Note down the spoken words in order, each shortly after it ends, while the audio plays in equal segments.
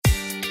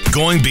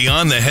Going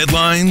beyond the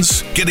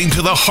headlines, getting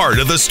to the heart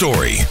of the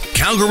story.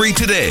 Calgary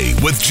Today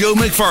with Joe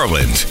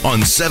McFarland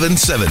on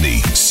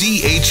 770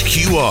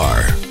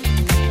 CHQR.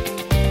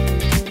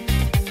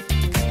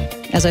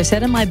 As I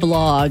said in my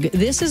blog,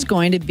 this is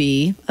going to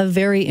be a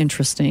very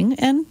interesting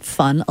and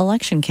fun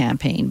election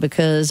campaign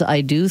because I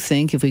do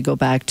think if we go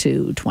back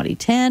to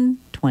 2010,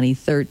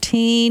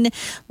 2013,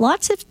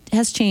 lots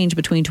has changed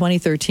between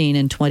 2013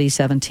 and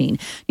 2017.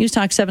 News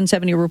Talk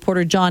 770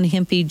 reporter John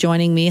Himpe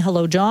joining me.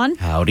 Hello, John.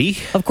 Howdy.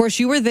 Of course,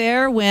 you were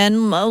there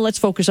when, let's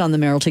focus on the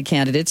mayoralty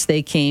candidates.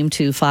 They came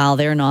to file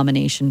their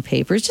nomination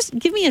papers. Just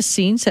give me a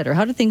scene setter.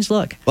 How did things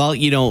look? Well,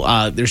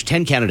 there's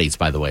 10 candidates,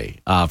 by the way,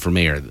 for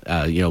mayor.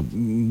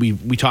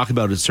 We talk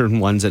about certain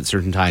ones at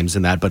certain times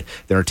and that, but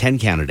there are 10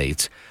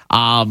 candidates.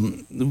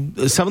 Some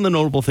of the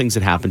notable things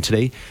that happened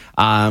today,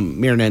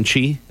 Mayor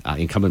Nenshi,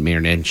 incumbent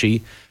Mayor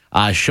Nenshi,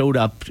 showed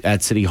up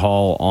at City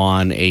Hall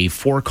on a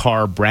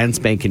 4-car brand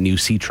spanking new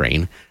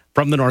C-train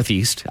from the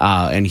Northeast,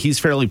 and he's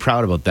fairly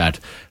proud about that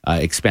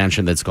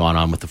expansion that's gone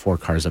on with the 4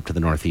 cars up to the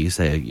Northeast.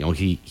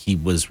 He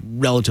was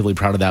relatively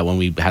proud of that when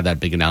we had that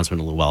big announcement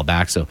a little while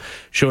back. So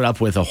showed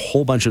up with a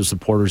whole bunch of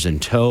supporters in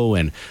tow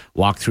and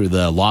walked through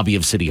the lobby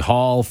of City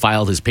Hall,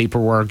 filed his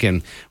paperwork,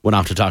 and went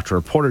off to talk to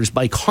reporters.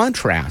 By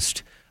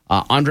contrast,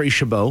 Andre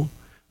Chabot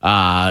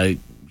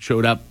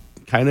showed up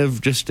kind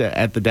of just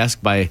at the desk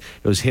it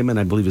was him and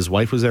I believe his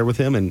wife was there with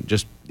him, and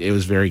just it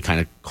was very kind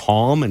of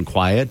calm and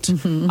quiet.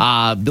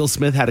 Mm-hmm. Bill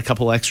Smith had a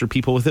couple extra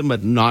people with him,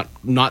 but not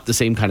the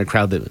same kind of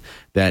crowd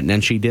that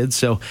Nenshi did.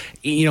 So,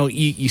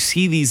 you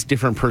see these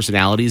different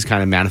personalities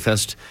kind of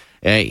manifest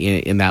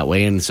in that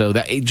way. And so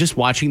that just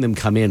watching them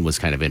come in was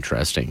kind of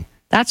interesting.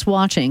 That's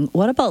watching.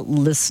 What about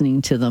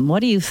listening to them? What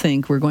do you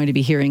think we're going to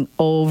be hearing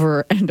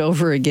over and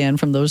over again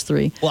from those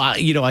three? Well,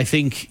 I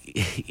think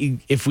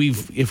if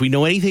we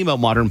know anything about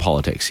modern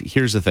politics,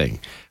 here's the thing.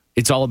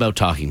 It's all about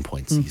talking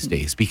points these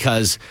days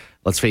because,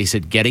 let's face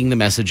it, getting the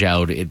message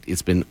out,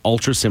 it's been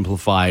ultra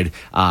simplified.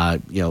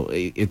 You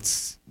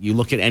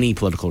look at any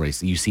political race,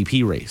 the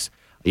UCP race.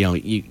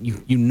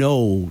 You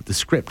know the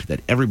script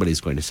that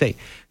everybody's going to say.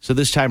 So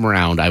this time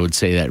around, I would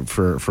say that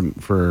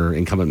for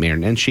incumbent Mayor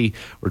Nenshi,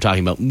 we're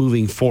talking about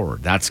moving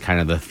forward. That's kind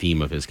of the theme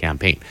of his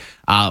campaign.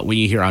 When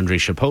you hear Andre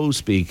Chabot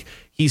speak,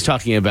 he's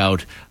talking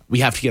about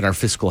we have to get our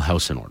fiscal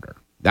house in order.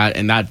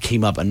 That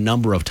came up a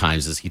number of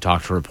times as he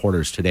talked to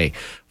reporters today.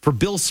 For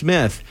Bill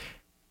Smith,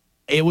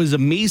 it was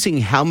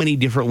amazing how many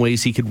different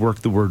ways he could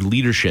work the word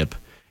leadership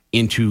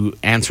into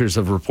answers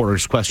of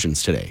reporters'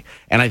 questions today.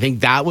 And I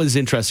think that was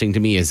interesting to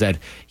me, is that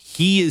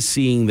he is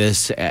seeing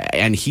this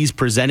and he's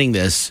presenting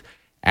this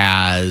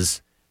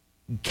as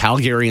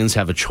Calgarians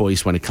have a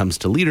choice when it comes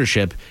to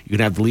leadership. You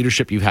can have the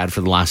leadership you've had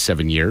for the last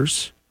 7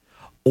 years,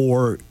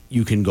 or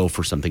you can go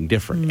for something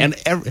different.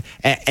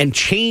 And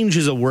change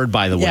is a word,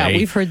 by the way. Yeah,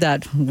 we've heard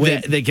that.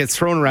 That gets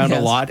thrown around a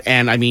lot.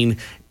 And I mean,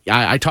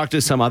 I talked to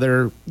some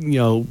other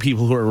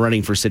people who are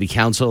running for city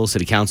council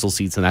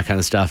seats and that kind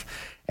of stuff.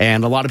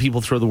 And a lot of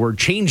people throw the word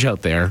change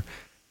out there,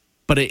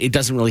 but it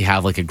doesn't really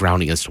have like a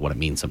grounding as to what it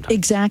means sometimes.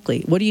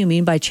 Exactly. What do you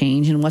mean by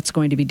change, and what's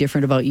going to be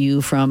different about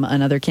you from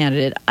another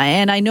candidate?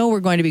 And I know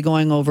we're going to be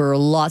going over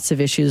lots of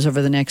issues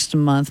over the next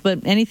month, but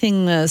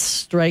anything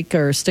strike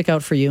or stick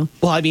out for you?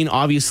 Well, I mean,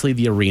 obviously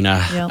the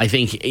arena, I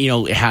think,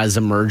 has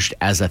emerged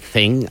as a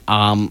thing.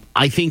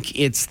 I think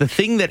it's the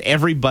thing that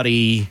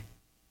everybody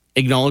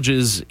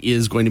acknowledges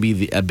is going to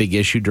be a big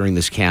issue during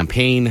this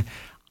campaign.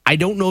 I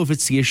don't know if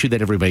it's the issue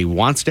that everybody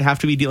wants to have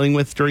to be dealing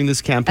with during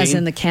this campaign. As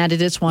in the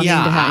candidates wanting to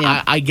have...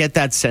 Yeah, I get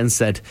that sense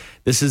that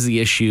this is the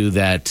issue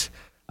that,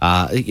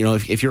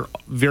 if you're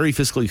very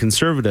fiscally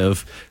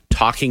conservative,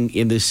 talking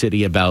in this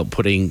city about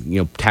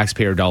putting,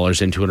 taxpayer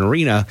dollars into an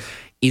arena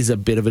is a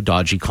bit of a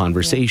dodgy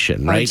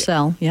conversation, right? Hard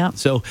sell, yeah.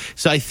 So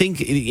I think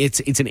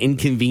it's an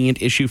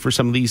inconvenient issue for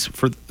some of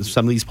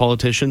these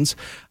politicians.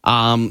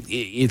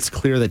 It's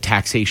clear that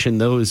taxation,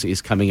 though,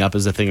 is coming up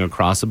as a thing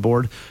across the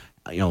board.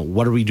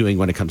 What are we doing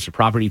when it comes to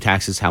property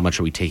taxes? How much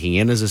are we taking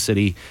in as a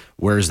city?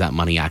 Where is that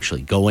money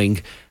actually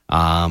going?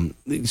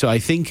 So I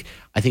think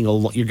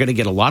you're going to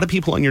get a lot of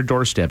people on your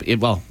doorstep.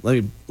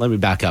 Let me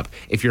back up.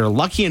 If you're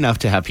lucky enough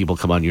to have people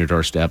come on your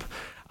doorstep,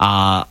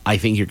 I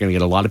think you're going to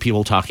get a lot of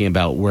people talking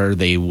about where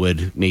they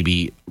would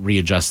maybe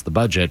readjust the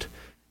budget.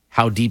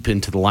 How deep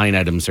into the line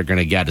items they're going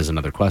to get is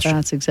another question.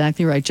 That's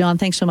exactly right. John,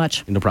 thanks so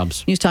much. No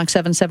problems. News Talk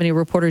 770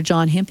 reporter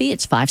John Himpe.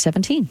 It's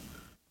 5:17.